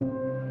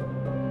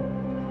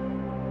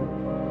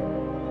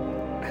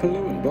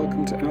Hello and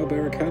welcome to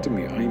Owlbear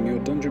Academy. I'm your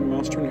Dungeon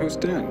Master and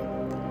host Dan.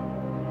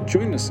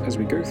 Join us as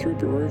we go through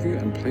Barovia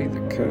and play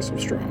the Curse of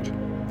Strahd.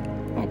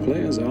 Our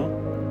players are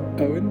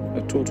Owen,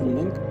 a Turtle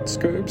Monk,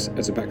 Scobes, a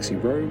Tabaxi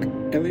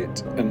Rogue,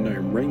 Elliot, a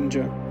Gnome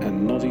Ranger,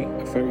 and Noddy,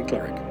 a Fairy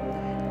Cleric.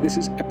 This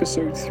is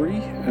episode 3,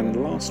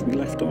 and last we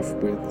left off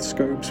with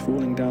Scobes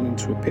falling down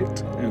into a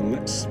pit, and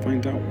let's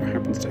find out what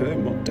happens to her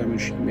and what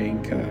damage she may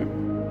incur.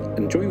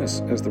 And join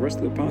us as the rest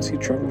of the party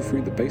travel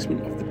through the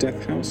basement of the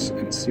Death House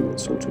and see what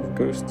sort of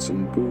ghosts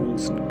and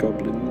ghouls and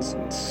goblins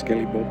and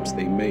skellybobs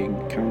they may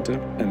encounter,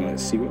 and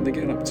let's see what they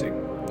get up to.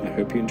 I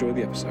hope you enjoy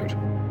the episode.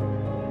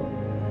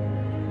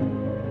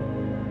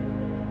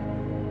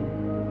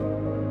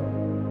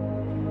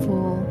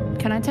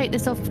 Can I take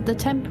this off the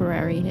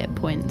temporary hit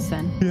points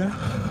then? Yeah.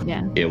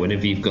 Yeah,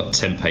 whenever you've got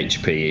temp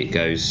HP, it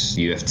goes,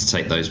 you have to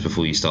take those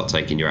before you start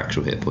taking your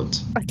actual hit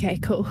points. Okay,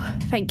 cool.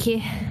 Thank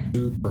you.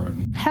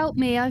 Help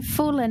me, I've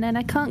fallen and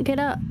I can't get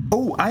up.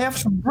 Oh, I have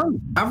some rope.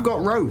 I've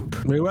got rope.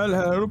 We will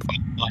help.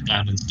 Lie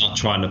down and start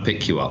trying to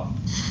pick you up.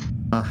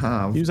 I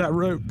have. Use that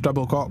rope,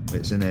 double cop.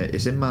 It's in it.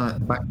 It's in my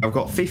back. I've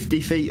got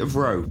 50 feet of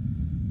rope.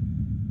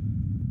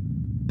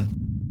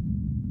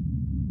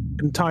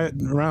 And tie it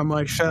around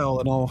my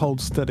shell and I'll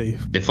hold steady.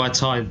 If I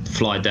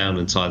fly down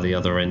and tie the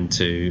other end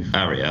to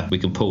Aria, we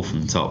can pull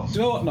from the top. Do you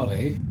know what,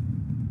 Noddy?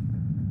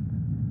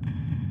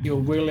 You're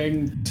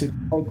willing to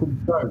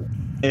open rope.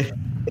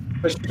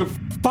 But you can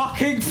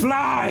fucking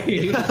fly!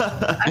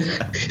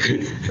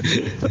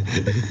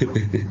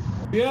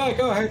 Yeah,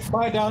 go ahead,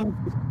 fly down.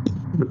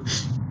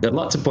 I'd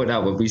like to point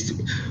out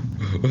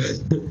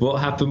what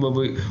happened when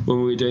we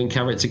were doing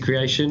character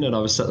creation, and I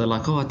was sat there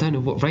like, I don't know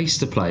what race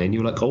to play, and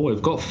you were like,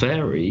 we've got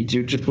fairy. Do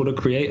you just want to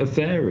create a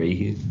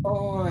fairy?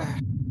 Oh,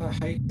 I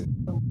hate it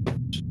so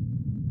much.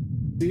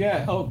 So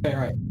yeah, okay,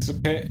 right. It's a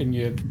pit, and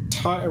you're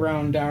tight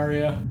around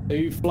Aria. Are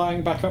you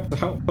flying back up to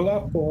help pull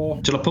up, or?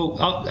 Shall I pull?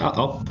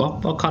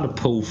 I'll kind of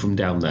pull from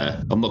down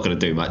there. I'm not going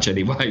to do much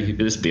anyway.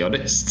 Let's be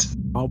honest.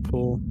 I'll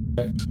pull.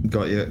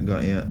 Got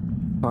you.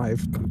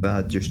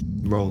 5. Just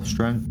roll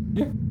strength.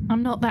 Yeah.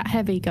 I'm not that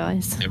heavy,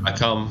 guys. Here I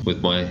come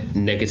with my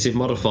negative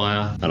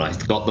modifier, and I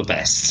got the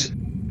best.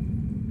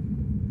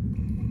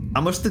 I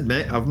must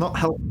admit, I've not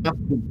helped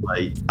nothing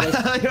plate.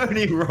 I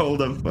only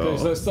rolled a 4.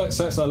 Okay, so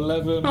that's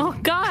 11. Oh,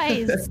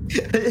 guys!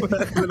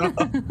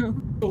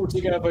 All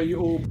together, you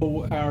all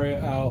pull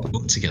Aria out.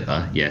 All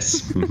together,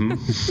 yes. Mm-hmm.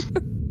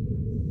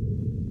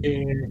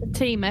 Yeah.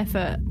 Team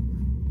effort.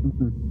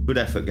 Good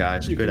effort,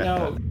 guys. You Good can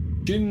effort. now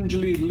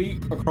gingerly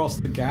leap across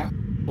the gap,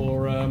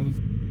 or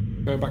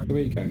go back to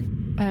weekend.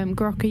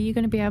 Grok, are you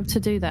going to be able to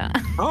do that?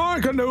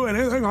 I can do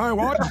anything I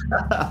want.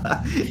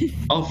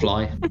 I'll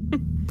fly.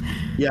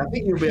 Yeah, I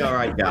think you'll be all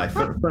right, guy.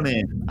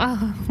 Funny.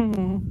 Oh,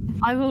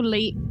 I will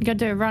leap. You got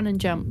to do a run and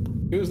jump.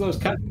 Who's those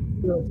cats?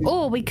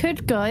 Or we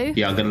could go.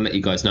 Yeah, I'm going to let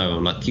you guys know.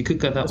 I'm like, you could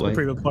go that That's way. a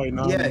pretty good point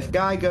now. Yeah, if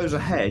Guy goes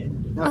ahead.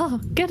 Oh,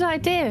 good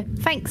idea.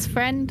 Thanks,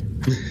 friend.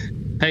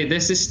 Hey,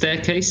 there's this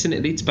staircase and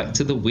it leads back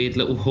to the weird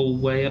little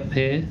hallway up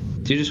here.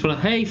 Do you just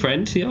want to, hey,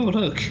 friend? Oh,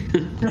 look.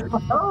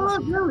 Oh,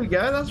 look, there we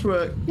go. That's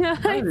worked.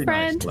 Hi, Very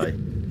friend. nicely.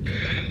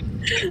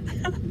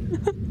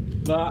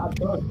 Nah, I'm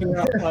trying to figure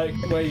out, like,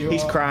 where you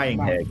He's are.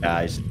 crying here,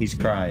 guys. He's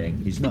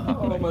crying. He's not happy.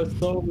 Oh, my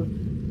soul is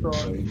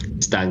crying.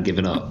 It's Dan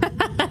giving up.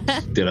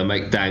 Did I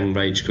make Dan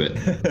rage quit?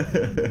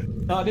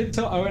 No, I did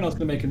tell Owen I was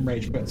going to make him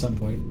rage quit at some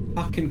point.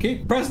 Fucking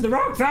keep pressing the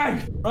wrong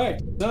thing! Right,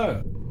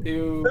 so,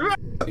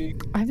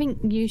 I think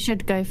you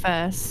should go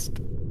first.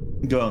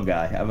 Go on,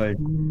 Guy.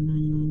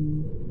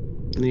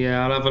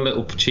 Yeah, I'll have a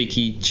little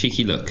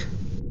cheeky look.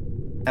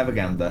 Have a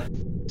gander.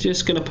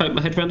 Just going to poke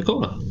my head around the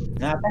corner.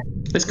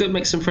 Let's go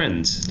make some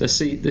friends. Let's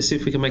see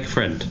if we can make a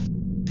friend.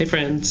 Hey,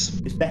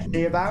 friends. Is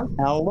Betty about?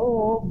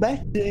 Hello,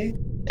 Betty.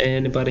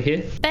 Anybody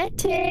here?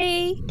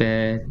 Betty!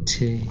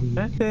 Betty.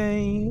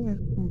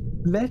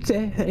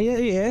 Betty.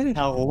 Yeah.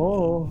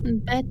 Hello.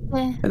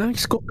 Betty. A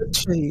nice got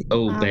Betty.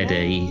 Oh,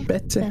 Betty.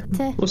 Betty.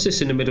 Betty. What's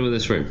this in the middle of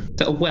this room? Is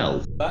that a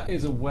well? that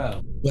is a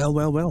well.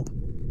 Well.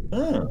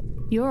 Oh.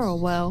 You're a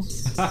well.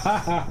 Can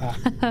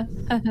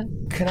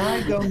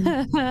I go?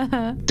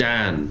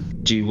 Dan,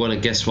 do you want to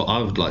guess what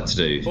I would like to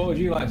do? What would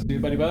you like to do,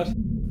 Benny Bird?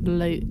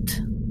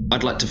 Loot.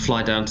 I'd like to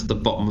fly down to the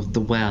bottom of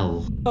the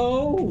well.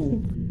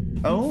 Oh!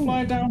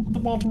 Fly down to the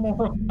bottom of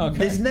it. Okay.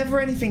 There's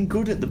never anything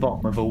good at the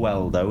bottom of a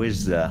well, though,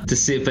 is there? To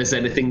see if there's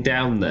anything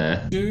down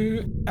there.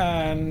 Do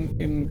an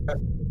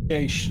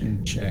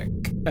investigation check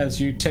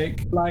as you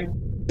take flight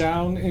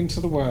down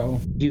into the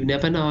well. You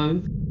never know.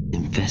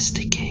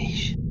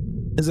 Investigation.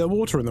 Is there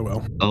water in the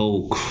well?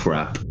 Oh,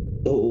 crap.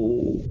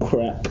 Uh-oh.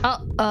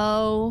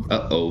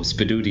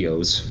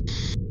 Spadoodios.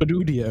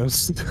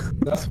 Badudios.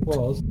 That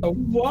was a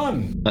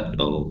 1.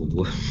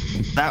 Uh-oh.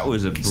 That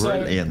was a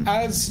brilliant. So,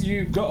 as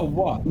you got a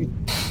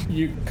 1,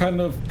 you kind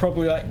of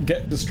probably like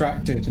get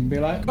distracted and be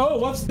like, oh,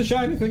 what's the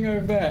shiny thing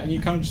over there? And you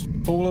kind of just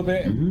fall a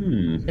bit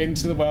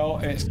into the well,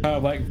 and it's kind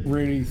of like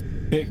really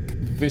thick,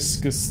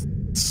 viscous,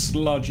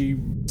 sludgy,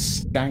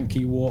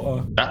 skanky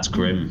water. That's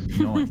grim.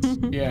 Nice.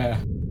 Yeah.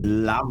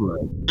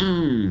 Lovely.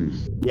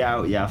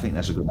 Yeah, I think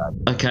that's a good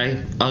idea.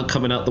 Okay, I'm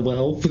coming out the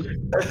well.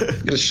 I'm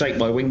gonna shake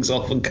my wings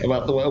off and come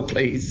out the well,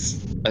 please.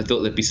 I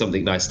thought there'd be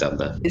something nice down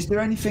there. Is there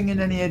anything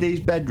in any of these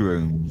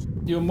bedrooms?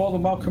 You're more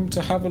than welcome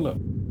to have a look.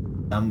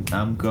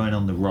 I'm going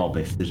on the rob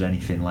if there's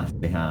anything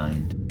left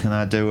behind. Can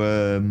I do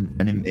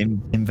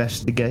an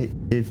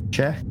investigative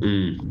check?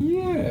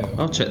 Yeah.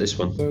 I'll check this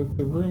one. So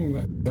the room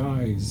that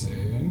Guy's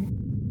in.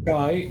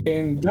 Guy,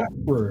 in that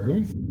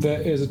room,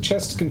 there is a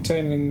chest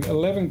containing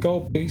 11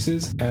 gold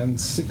pieces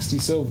and 60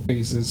 silver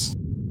pieces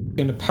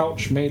in a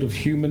pouch made of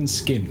human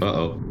skin.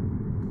 Uh-oh.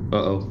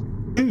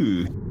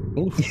 Ooh.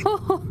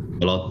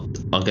 Well,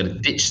 I'm going to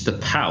ditch the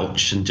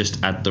pouch and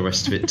just add the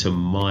rest of it to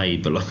my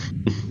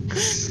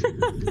belongings.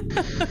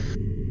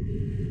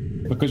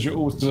 Because you're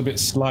also a bit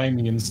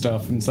slimy and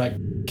stuff, and it's like,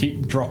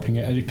 keep dropping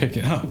it as you pick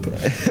it up.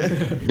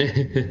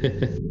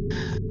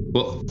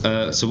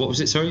 So what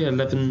was it, sorry?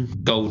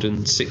 11 gold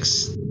and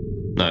 6...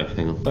 No,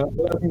 hang on.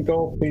 11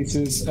 gold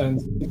pieces and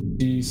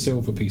 60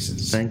 silver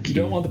pieces. Thank you.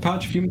 You don't want the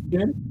pouch of human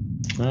skin?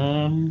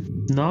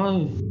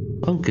 No.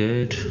 I'm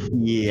good.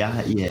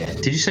 Yeah.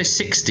 Did you say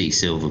 60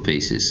 silver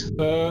pieces?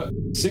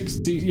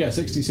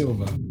 60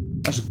 silver.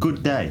 That's a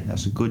good day.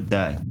 That's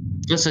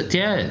it,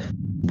 yeah.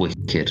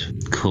 Wicked.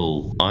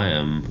 Cool. I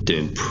am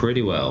doing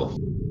pretty well.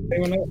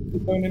 Anyone else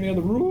go in any other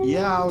rooms?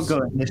 Yeah, I'll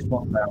go in this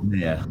one down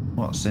here.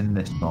 What's in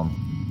this one?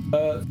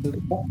 The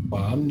top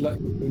one,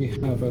 let me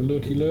have a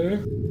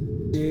looky-loo.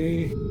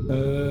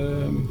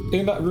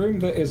 In that room,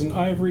 there is an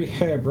ivory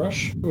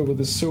hairbrush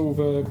with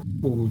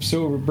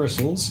silver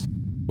bristles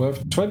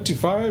worth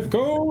 25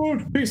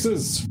 gold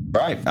pieces.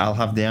 Right, I'll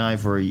have the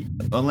ivory.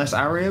 Unless,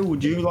 Aria,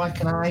 would you like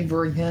an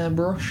ivory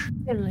hairbrush?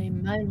 Holy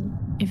moly.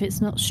 If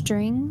it's not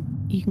string,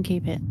 you can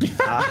keep it.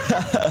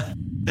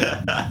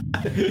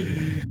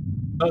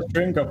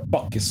 String, go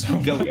fuck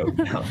yourself. Go.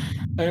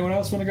 Anyone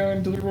else want to go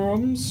into the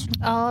rooms?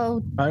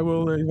 I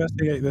will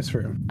investigate this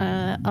room.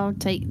 I'll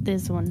take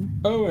this one.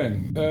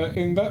 Owen,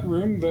 in that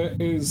room there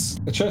is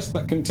a chest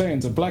that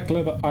contains a black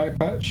leather eye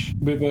patch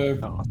with a...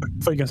 Oh, I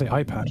thought you were going to say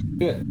iPad.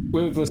 Yeah,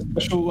 with a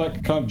special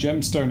kind of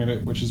gemstone in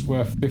it, which is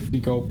worth 50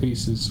 gold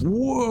pieces.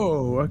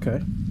 Whoa,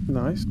 okay.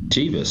 Nice.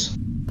 Jeebus.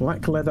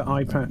 Black leather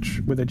eye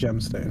patch with a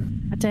gemstone.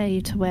 I dare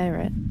you to wear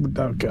it.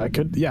 Okay, I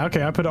could. Yeah,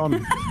 okay, I put it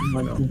on.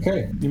 Why not?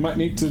 Okay, you might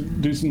need to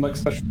do some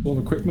special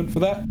equipment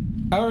for that.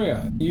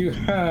 Aria, you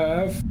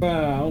have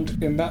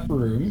found in that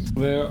room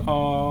there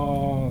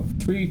are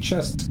 3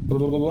 chests. In the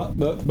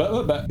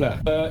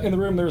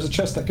room there is a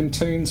chest that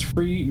contains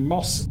 3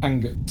 moss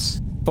ingots,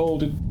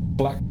 folded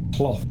black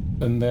cloth,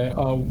 and there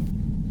are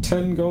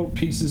 10 gold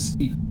pieces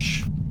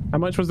each. How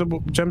much was the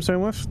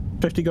gemstone worth?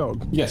 50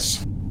 gold.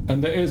 Yes,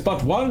 and there is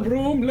but 1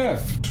 room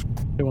left.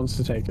 Who wants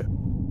to take it?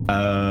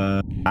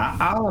 I'll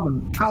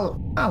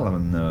have a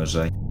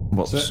nosy.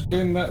 So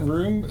in that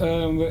room,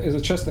 there is a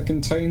chest that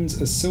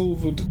contains a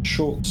silvered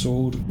short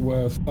sword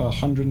worth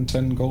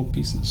 110 gold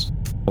pieces.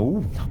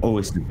 Oh,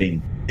 it's the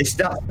thing.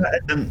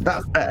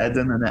 That's better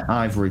than an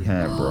ivory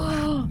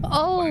hairbrush.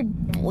 Oh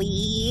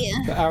boy.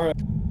 Ara,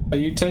 are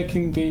you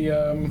taking the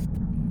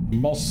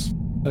moss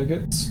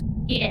agates?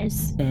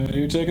 Yes. Are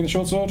you taking the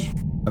short sword?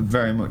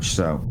 Very much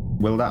so.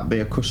 Will that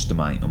be a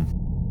custom item?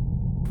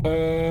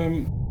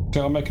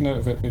 So I'll make a note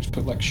of it. Just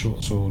put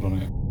short sword on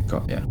it.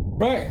 Got ya.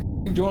 Right.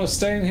 Do you want to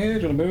stay in here?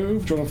 Do you want to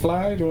move? Do you want to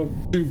fly? Do you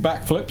want to do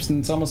backflips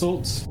and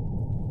somersaults?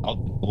 I'll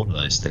do all of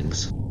those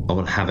things. I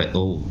want to have it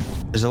all.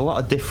 There's a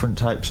lot of different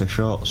types of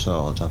short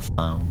swords I've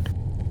found.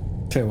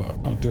 Tell you what,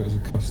 I'll do it as a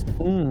custom.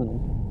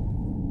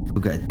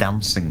 We'll get a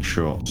dancing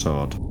short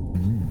sword.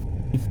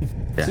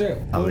 Yeah, So,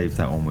 I'll leave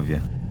that one with you.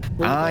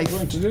 What are you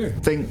going to do?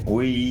 Think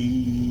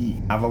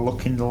we have a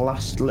look in the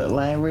last little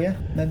area,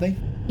 maybe?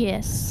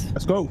 Yes.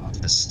 Let's go.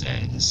 The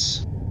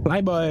stairs.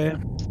 Fly boy.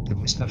 Did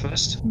we start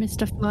first?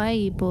 Mr.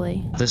 Fly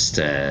Boy. The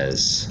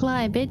stairs.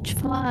 Fly, bitch,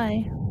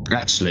 fly.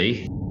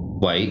 Actually,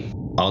 wait.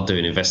 I'll do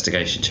an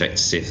investigation check to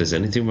see if there's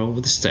anything wrong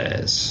with the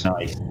stairs.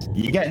 Nice.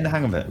 You're getting the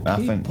hang of it, I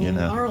think, you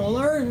know. are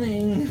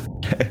learning.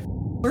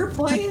 We're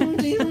playing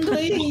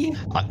D&D.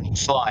 I got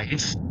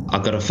 5. I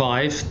got a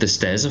 5. The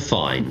stairs are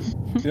fine.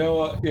 You know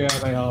what? Yeah,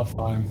 they are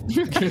fine.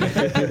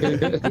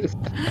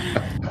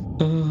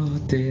 Oh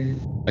dear.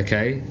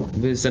 Okay,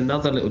 there's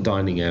another little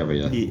dining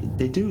area.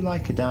 They do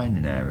like a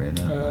dining area,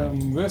 don't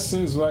they? This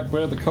is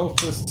where the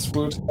cultists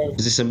would have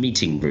Is this a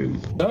meeting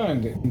room?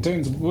 dined. It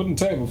contains a wooden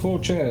table, 4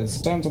 chairs,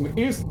 stands on the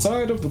east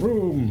side of the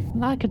room,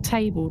 Like a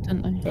table,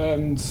 don't they?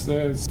 and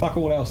there's fuck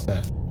all else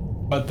there.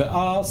 But there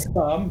are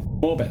some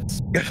more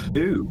beds.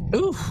 Ooh.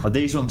 Oof. Oh,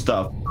 these ones that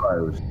have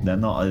closed, they're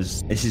not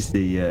as... This is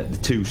the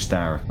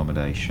 2-star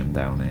accommodation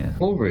down here.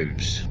 4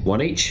 rooms,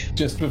 1 each.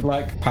 Just with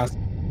past,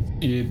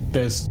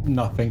 there's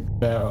nothing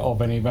there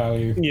of any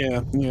value.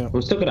 Yeah. We're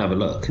still gonna have a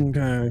look.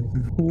 Okay.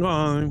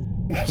 Bye.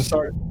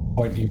 Sorry to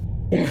point you.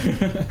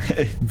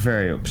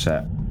 Very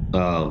upset.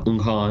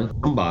 Okay,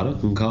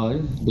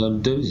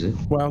 don't do it.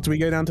 Well, do we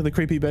go down to the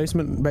creepy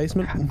basement?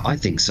 I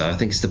think so. I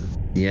think it's the...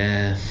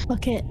 Yeah.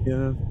 Fuck it.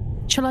 Yeah.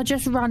 Shall I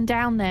just run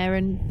down there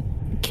and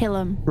kill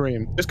him.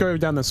 Scream. Just go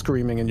down there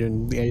screaming and you're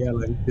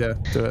yelling. Yeah,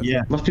 do it.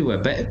 Yeah. Must be where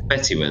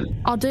Betty went.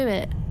 I'll do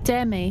it.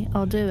 Dare me.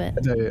 I'll do it.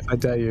 I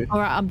dare you. All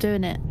right, I'm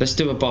doing it. Let's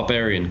do a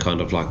barbarian kind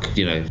of like,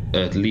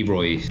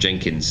 Leroy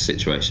Jenkins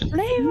situation.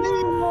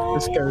 Leroy!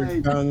 Just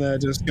go down there,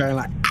 just going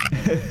like,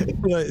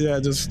 yeah,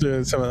 just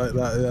doing something like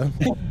that, yeah.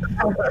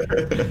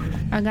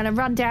 I'm going to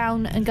run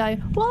down and go,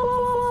 la, la,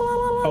 la, la,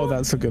 la, la. Oh,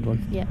 that's a good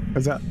one. Yeah.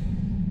 Is that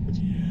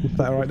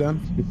all right, Dan?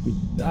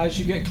 As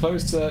you get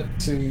closer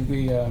to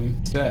the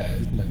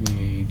stairs, let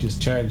me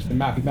just change the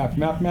map. Map.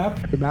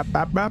 Hear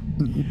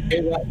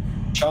that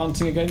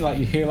chanting again, like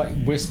you hear like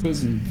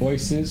whispers and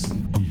voices. Ooh,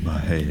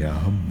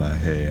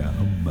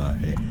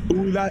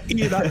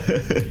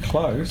 that.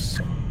 Close.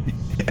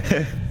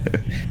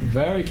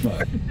 Very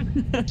close.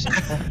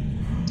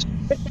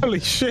 Holy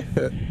shit.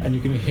 And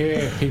you can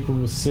hear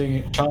people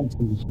singing,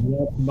 chanting,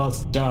 "One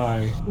must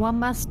die." One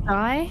must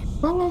die.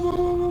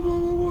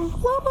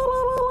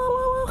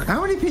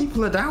 How many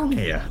people are down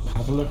here?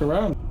 Have a look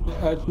around.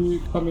 As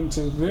you come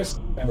into this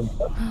area,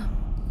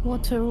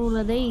 What are all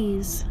of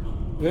these?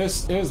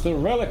 this is the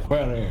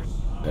reliquary.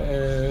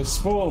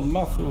 Small,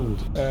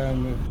 muffled,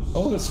 and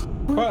there's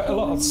quite a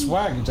lot of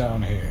swag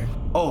down here.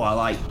 Oh, I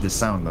like the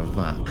sound of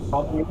that.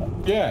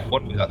 Yeah,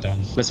 What have we got done?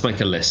 Let's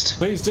make a list.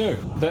 please do.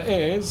 There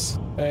is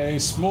a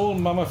small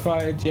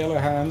mummified yellow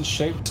hand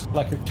shaped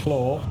like a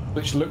claw,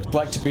 which looks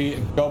like to be a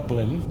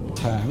goblin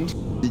hand.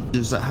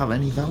 Does that have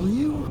any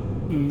value?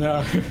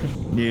 No.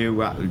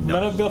 No.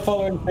 None of the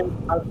following things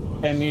have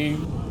any.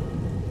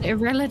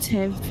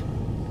 Irrelative.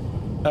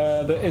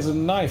 There is a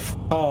knife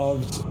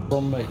carved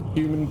from a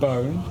human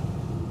bone.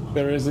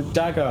 There is a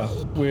dagger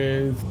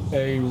with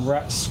a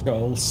rat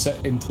skull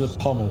set into the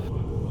pommel.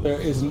 There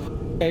is an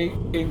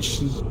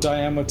 8-inch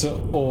diameter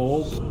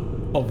orb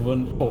of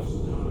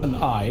an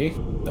eye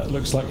that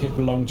looks like it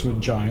belonged to a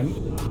giant.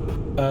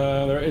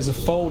 There is a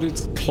folded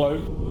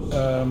cloak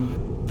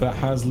that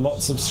has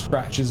lots of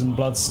scratches and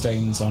blood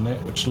stains on it,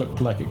 which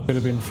look like it could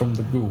have been from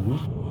the ghoul.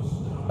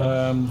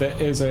 There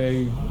is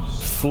a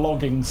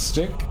flogging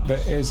stick.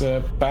 There is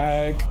a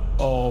bag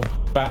of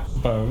bat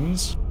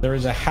bones. There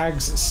is a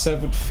hag's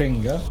severed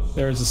finger.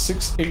 There is a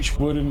 6-inch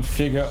wooden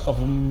figure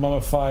of a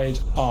mummified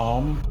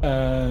arm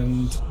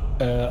and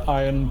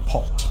iron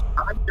pot.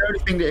 The only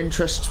thing that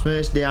interests me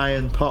is the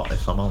iron pot,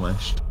 if I'm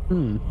honest.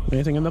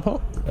 Anything in the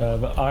pot?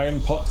 The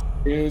iron pot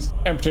is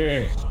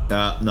empty.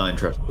 Not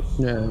interested.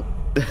 Yeah.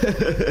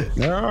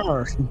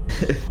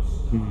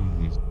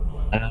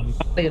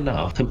 Funnily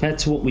enough, compared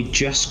to what we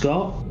just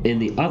got in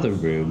the other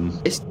room,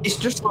 It's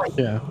just like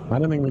Yeah, I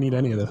don't think we need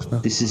any of this. No.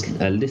 this is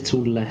a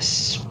little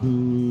less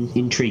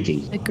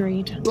intriguing.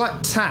 Agreed.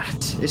 like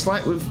tat. It's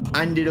like we've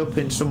ended up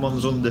in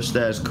someone's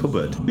understairs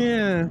cupboard.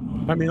 Yeah.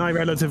 I mean, I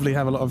relatively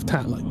have a lot of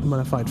like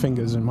mummified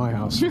fingers in my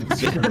house. Always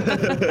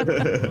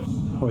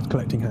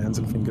collecting hands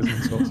and fingers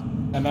and sorts.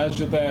 And as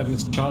you're there,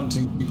 this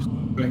chanting keeps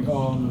going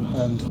on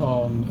and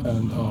on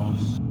and on.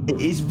 It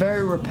is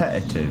very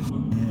repetitive.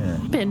 Yeah.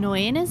 Bit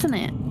annoying, isn't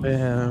it?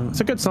 Yeah,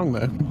 it's a good song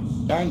though.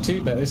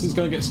 Guaranteed that this is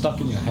going to get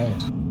stuck in your head.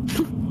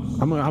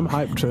 I'm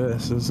hyped for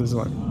this. This is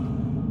like,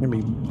 let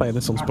me play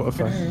this on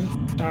Spotify.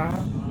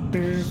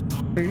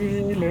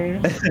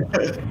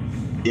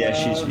 Yeah,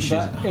 she's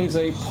That is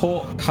a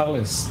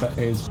portcullis that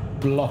is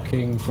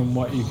blocking, from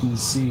what you can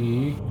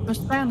see, What's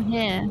down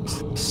here?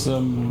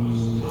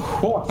 some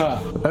water.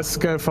 Let's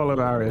go follow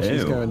Aria.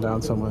 She's Ew. going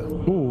down somewhere.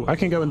 Ooh, I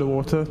can go into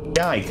water.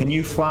 Guy, can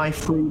you fly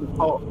through the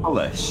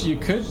portcullis? You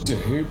could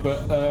do,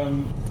 but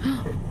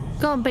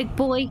Go on, big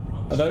boy.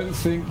 I don't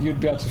think you'd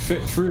be able to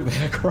fit through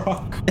there,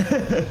 Croc.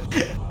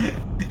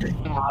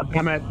 Ah,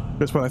 damn it.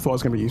 That's what I thought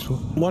was going to be useful.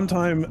 One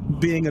time,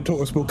 being a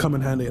tortoise will come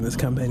in handy in this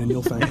campaign, and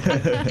you'll thank.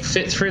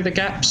 Fit through the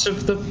gaps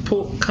of the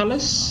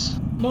portcullis?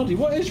 Noddy,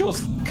 what is your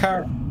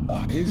character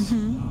size?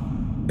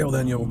 Till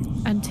then, you'll.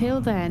 Until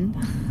then.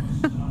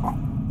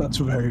 That's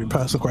a very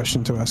personal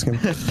question to ask him.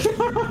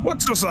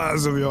 What's the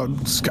size of your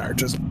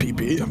character's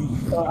PP?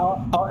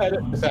 I'll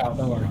edit this out,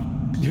 don't worry.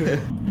 I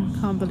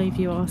can't believe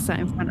you are sat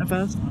in front of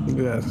us.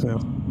 Yeah.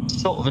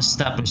 Sort of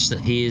established that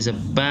he is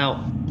about.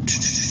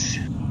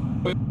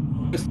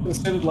 It's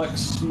considered like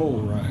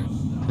small, right?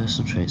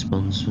 Personal traits,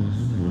 bonds.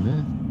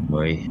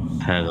 Wait,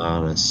 hang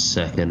on a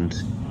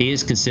second. He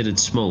is considered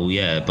small,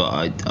 yeah,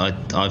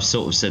 but I've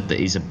sort of said that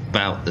he's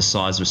about the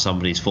size of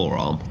somebody's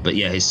forearm. But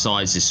yeah, his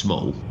size is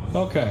small.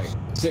 Okay,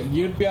 so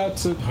you'd be able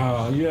to.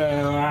 Oh,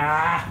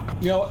 yeah.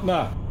 You know what?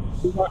 No.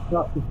 You might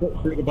have to fit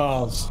through the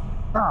bars.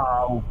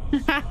 Oh.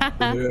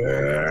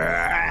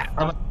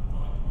 How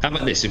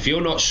about this? If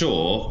you're not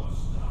sure,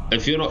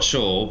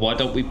 why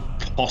don't we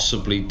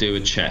possibly do a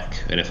check?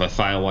 And if I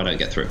fail, I don't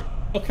get through.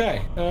 Okay,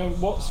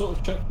 what sort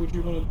of check would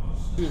you want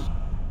to do?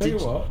 Tell you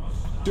what,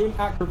 do an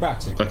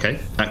acrobatic. Okay,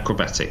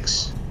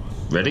 acrobatics.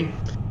 Ready?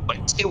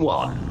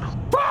 21.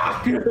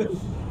 Fuck!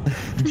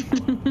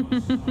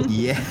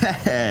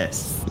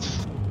 Yes.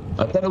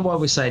 I don't know why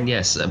we're saying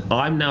yes.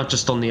 I'm now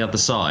just on the other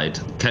side.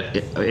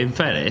 In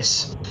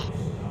fairness,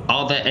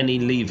 are there any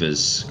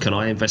levers? Can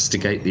I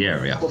investigate the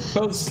area?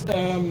 Because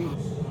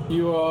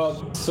you are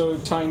so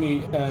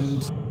tiny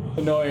and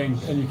annoying,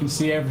 and you can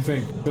see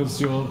everything because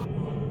your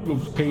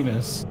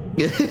penis.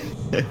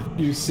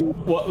 You see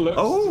what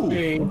looks to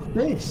be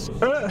this.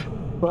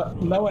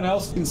 But no one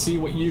else can see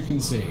what you can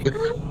see.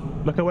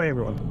 Look away,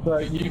 everyone. So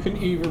you can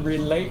either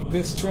relate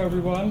this to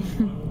everyone,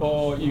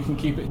 or you can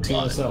keep it to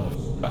yourself.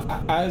 But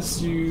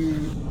as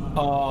you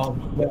are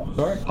there,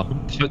 sorry?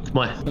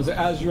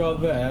 As you are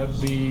there,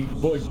 the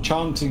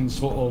chanting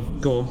sort of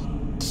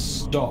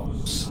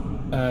stops,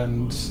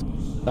 and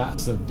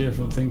that's a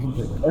different thing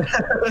completely.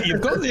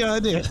 You've got the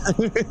idea.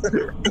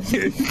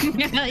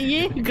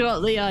 You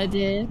got the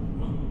idea.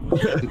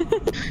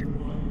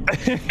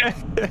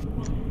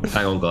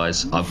 Hang on,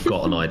 guys. I've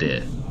got an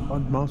idea.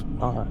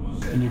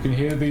 And you can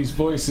hear these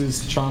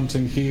voices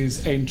chanting, "He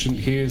is ancient,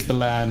 he is the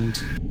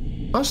land."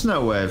 That's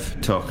no way of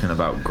talking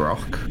about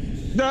Grok.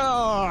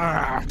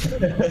 No!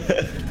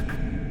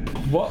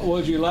 What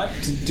would you like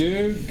to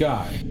do,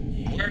 Guy?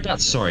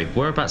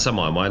 Whereabouts am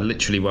I? Am I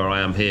literally where I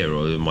am here,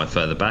 or am I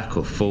further back,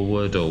 or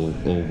forward, or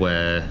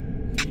where?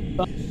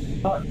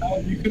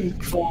 You can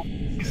fly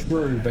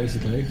through,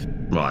 basically.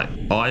 Right.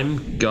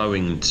 I'm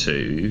going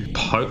to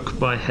poke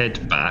my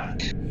head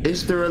back.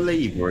 Is there a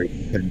lever?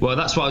 Well,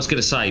 that's what I was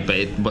going to say, but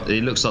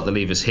it looks like the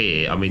lever's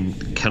here. I mean,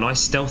 can I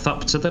stealth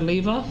up to the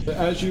lever?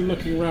 As you're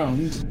looking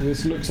around,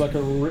 this looks like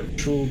a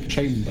ritual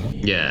chamber.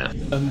 Yeah.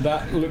 And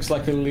that looks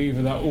like a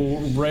lever that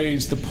will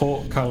raise the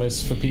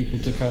portcullis for people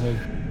to kind of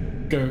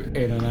go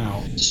in and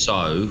out.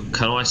 So,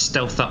 can I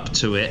stealth up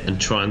to it and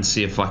try and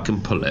see if I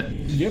can pull it?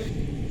 Yep.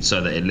 So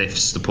that it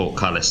lifts the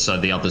portcullis so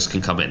the others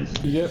can come in?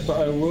 Yep,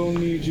 but I will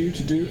need you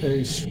to do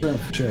a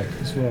strength check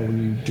as well when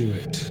you do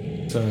it.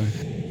 So,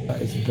 that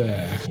is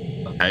there.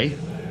 Okay.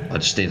 I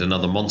just need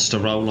another monster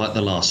roll like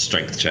the last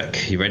strength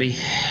check. You ready?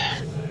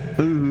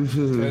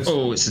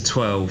 Oh, it's a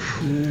 12.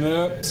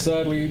 Nope,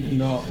 sadly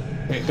not.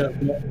 It does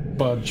not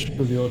budge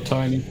with your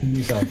tiny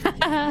self.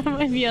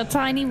 With your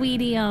tiny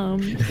weedy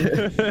arm.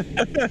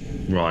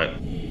 Right.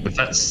 If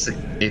that's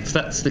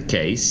the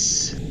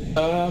case,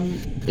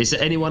 is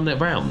there anyone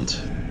around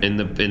in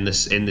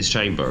this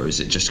chamber, or is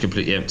it just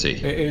completely empty?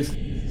 It is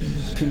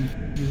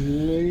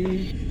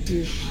completely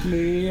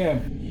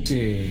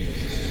empty.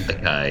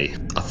 Okay,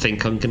 I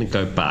think I'm gonna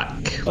go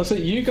back. I'll say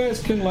you guys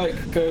can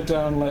go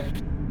down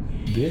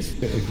this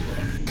bit if you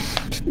want.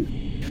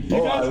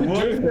 You guys can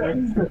do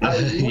things.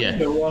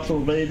 Yeah. What will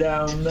be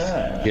down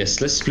there?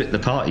 Yes, let's split the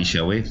party,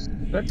 shall we?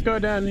 Let's go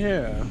down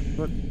here.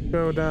 Let's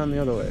go down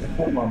the other way.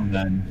 Come on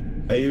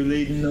then. Are you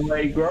leading the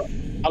way, Grok?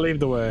 I'll lead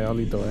the way.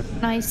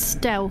 Nice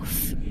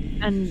stealth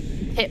and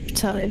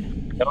tiptoe.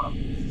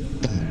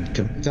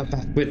 Can I go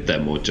back with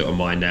them, or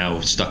am I now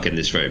stuck in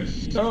this room?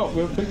 Oh,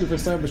 well, I think we've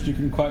established you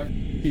can quite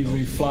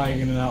easily fly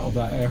in and out of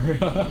that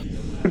area.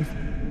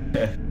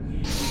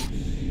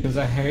 Because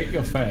I hate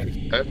your face.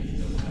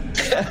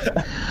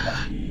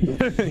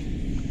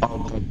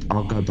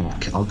 I'll go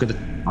back. I'll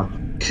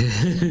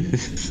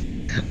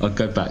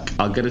go back.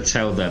 I'm gonna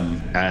tell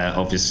them.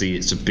 Obviously,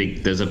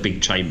 there's a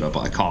big chamber,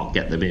 but I can't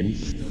get them in.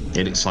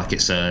 It looks like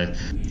it's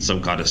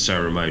some kind of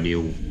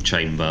ceremonial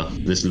chamber.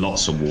 There's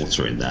lots of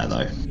water in there,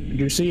 though. Did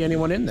you see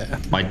anyone in there?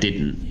 I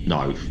didn't.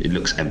 No, it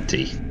looks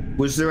empty.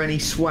 Was there any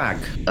swag?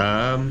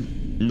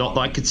 Not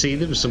that I could see.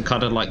 There was some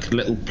kind of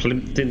little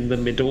plinth in the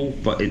middle,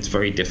 but it's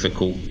very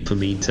difficult for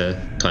me to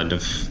kind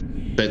of.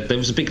 There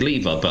was a big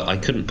lever, but I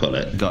couldn't pull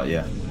it. Got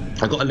you.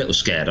 I got a little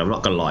scared. I'm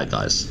not gonna lie,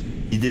 guys.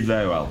 You did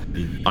very well.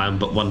 I am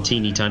but one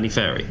teeny tiny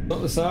fairy.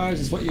 Not the size,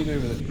 it's what you do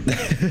with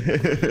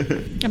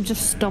it. I'm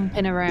just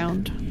stomping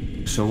around.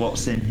 So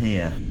what's in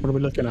here? What are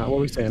we looking at? What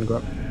are we saying,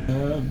 Grok?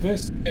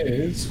 This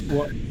is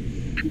what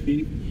could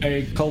be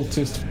a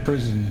cultist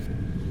prison.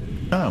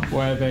 Oh.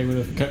 Where they would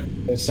have kept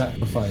their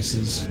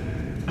sacrifices.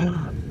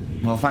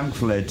 Well,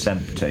 thankfully it's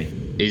empty.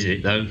 Is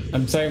it though?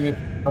 I'm saying that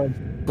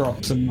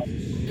Brock's and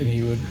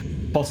he would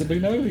possibly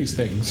know these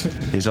things.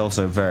 He's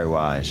also very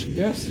wise.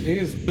 Yes, he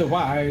is the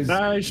wise.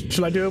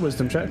 Shall I do a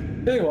wisdom check?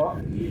 Tell you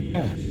what,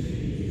 yeah.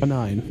 A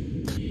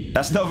 9.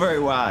 That's not very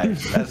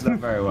wise. That's not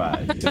very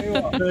wise. Tell you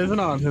what, There's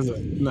an art, is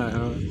it?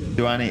 No.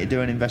 Do I need to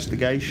do an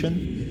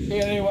investigation?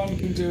 anyone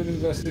can do an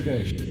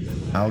investigation.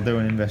 I'll do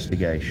an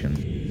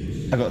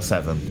investigation. I got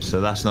 7,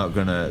 so that's not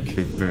going to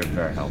be very,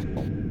 very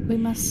helpful. We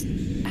must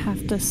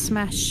have to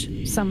smash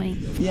something.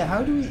 Yeah,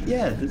 how do we...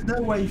 Yeah, there's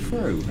no way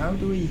through. How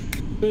do we...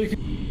 So you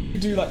can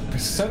do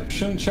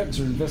perception checks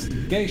or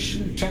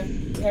investigation checks,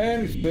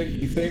 anything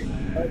you think.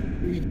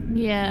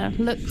 Yeah,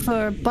 look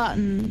for a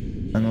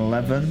button. An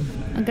 11?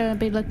 I'm going to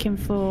be looking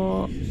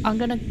for... I'm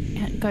going to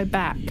go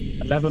back.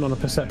 11 on a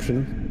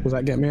perception. Does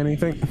that get me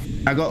anything?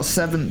 I got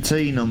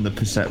 17 on the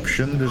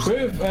perception.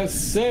 With a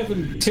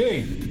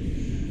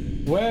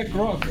 17, where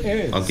Grok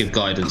is... I'll give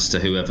guidance to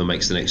whoever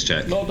makes the next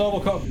check. Lord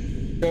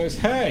Doublecop goes,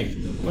 hey,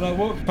 when I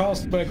walked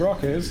past where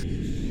Grok is,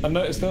 I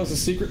noticed there was a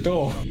secret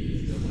door.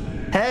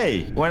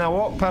 Hey, when I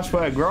walked past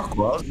where Grok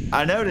was,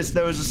 I noticed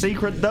there was a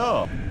secret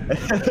door.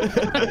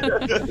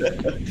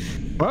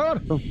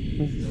 What?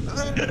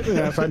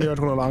 Yes, I knew it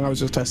all along. I was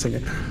just testing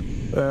it.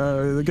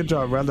 Good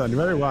job. Well done.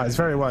 Very wise.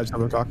 Very wise,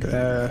 Doublecop.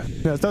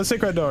 Yes, those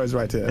secret doors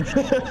right here.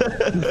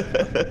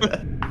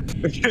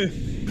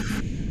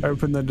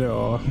 Open the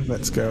door.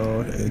 Let's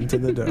go into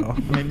the door.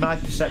 I mean, my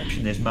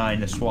perception is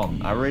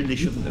 -1. I really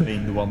shouldn't have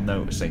been the one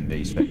noticing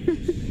these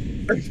things.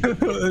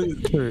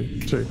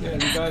 True. Yeah,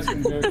 you guys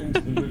can go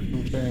into the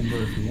ritual chamber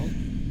if you want.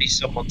 Be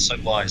someone so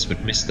wise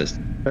would miss this.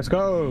 Let's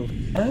go.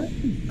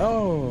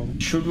 Oh.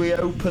 Should we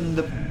open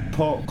the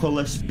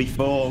portcullis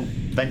before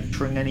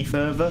venturing any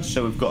further,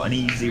 so we've got an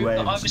easy way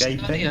of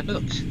escaping? Yeah,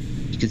 look.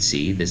 You can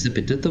see there's a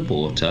bit of the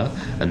water,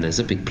 and there's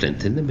a big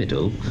plinth in the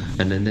middle,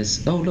 and then there's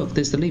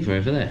there's the lever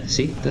over there.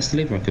 See, that's the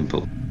lever I can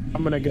pull.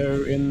 I'm gonna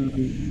go in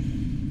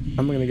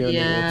the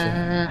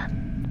water.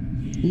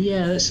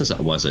 Yeah, that sounds like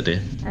a wise idea.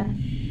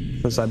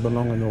 Because I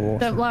belong in the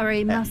water. Don't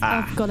worry,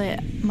 I've got it.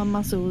 My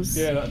muscles,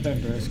 Yeah, that's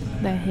dangerous.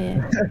 they're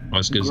here.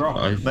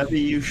 Maybe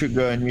you should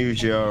go and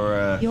use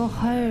your You're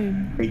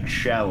home. big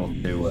shell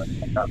to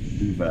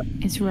lever.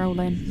 It's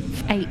rolling.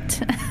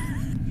 8.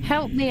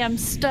 Help me, I'm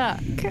stuck.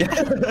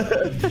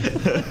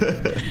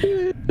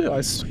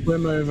 I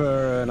swim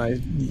over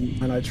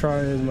and I try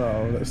as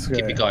well. Let's go.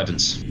 Give me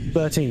guidance.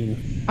 13.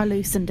 I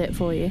loosened it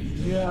for you.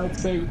 Yeah, I'd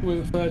say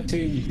with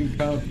 13 you can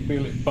kind of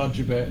feel it budge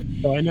a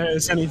bit. Do I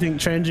notice anything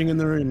changing in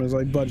the room as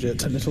I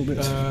budget a little bit?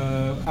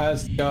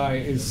 As Guy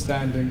is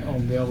standing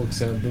on the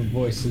altar, the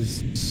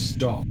voices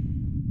stop,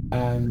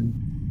 and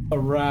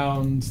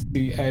around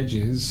the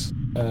edges,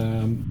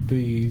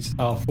 these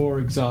are 4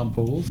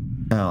 examples.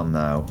 Oh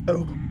no.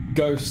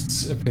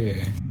 Ghosts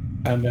appear,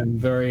 and then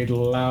very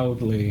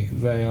loudly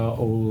they are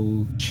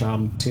all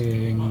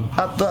chanting.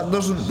 That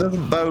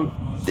doesn't bode.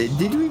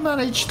 Did we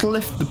manage to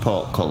lift the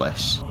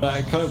portcullis?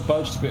 It kind of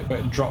budged a bit, but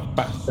it dropped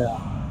back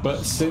down.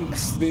 But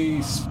since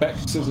the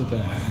spectres are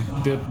there,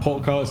 the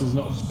portcullis is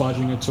not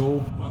budging at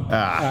all.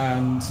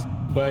 And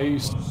where you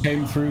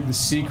came through the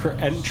secret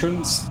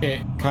entrance,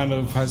 it kind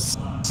of has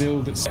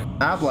sealed itself.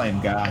 I blame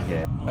Guy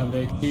here. And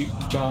they keep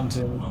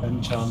chanting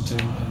and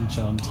chanting and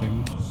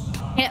chanting.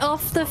 Get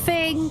off the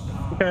thing!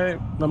 Okay,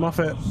 I'm off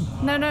it.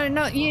 No,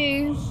 not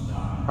you.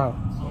 Oh.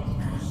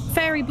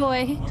 Fairy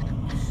boy.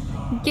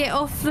 Get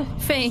off the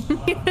thing.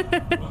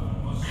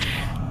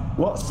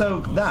 What's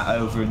that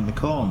over in the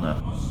corner?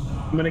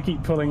 I'm gonna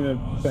keep pulling the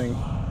thing.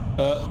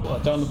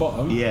 What, down the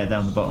bottom? Yeah,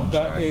 down the bottom.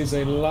 That is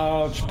a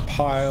large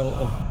pile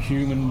of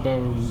human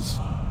bones.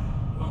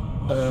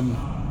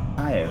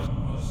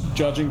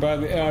 Judging by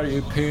the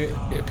area,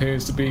 it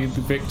appears to be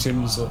the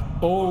victims,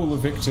 all the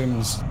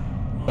victims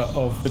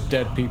of the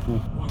dead people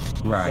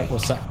that were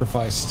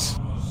sacrificed.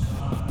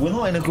 We're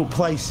not in a good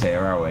place here,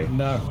 are we?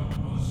 No.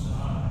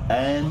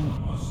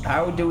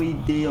 How do we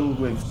deal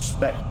with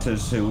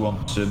spectres who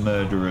want to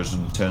murder us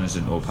and turn us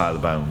into a pile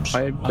of bones?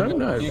 I don't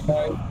know.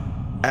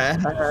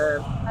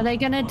 Are they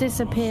gonna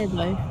disappear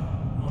though?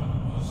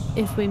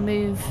 If we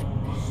move,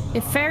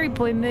 if Fairy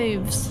Boy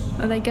moves,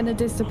 are they gonna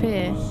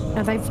disappear?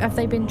 Have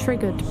they been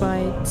triggered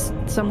by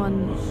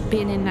someone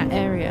being in that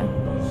area?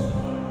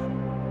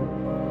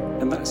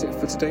 And that's it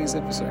for today's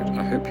episode.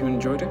 I hope you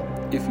enjoyed it.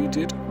 If you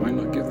did, why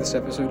not give this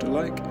episode a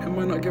like, and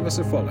why not give us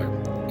a follow?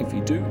 If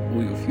you do,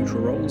 all your future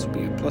rolls will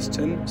be a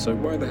 +10, so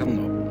why the hell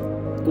not?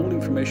 All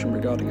information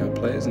regarding our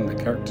players and their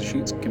character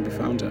sheets can be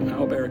found at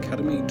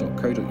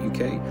owlbearacademy.co.uk.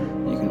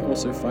 You can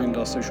also find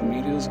our social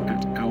medias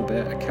at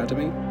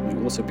owlbearacademy.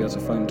 You'll also be able to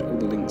find all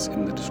the links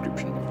in the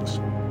description box.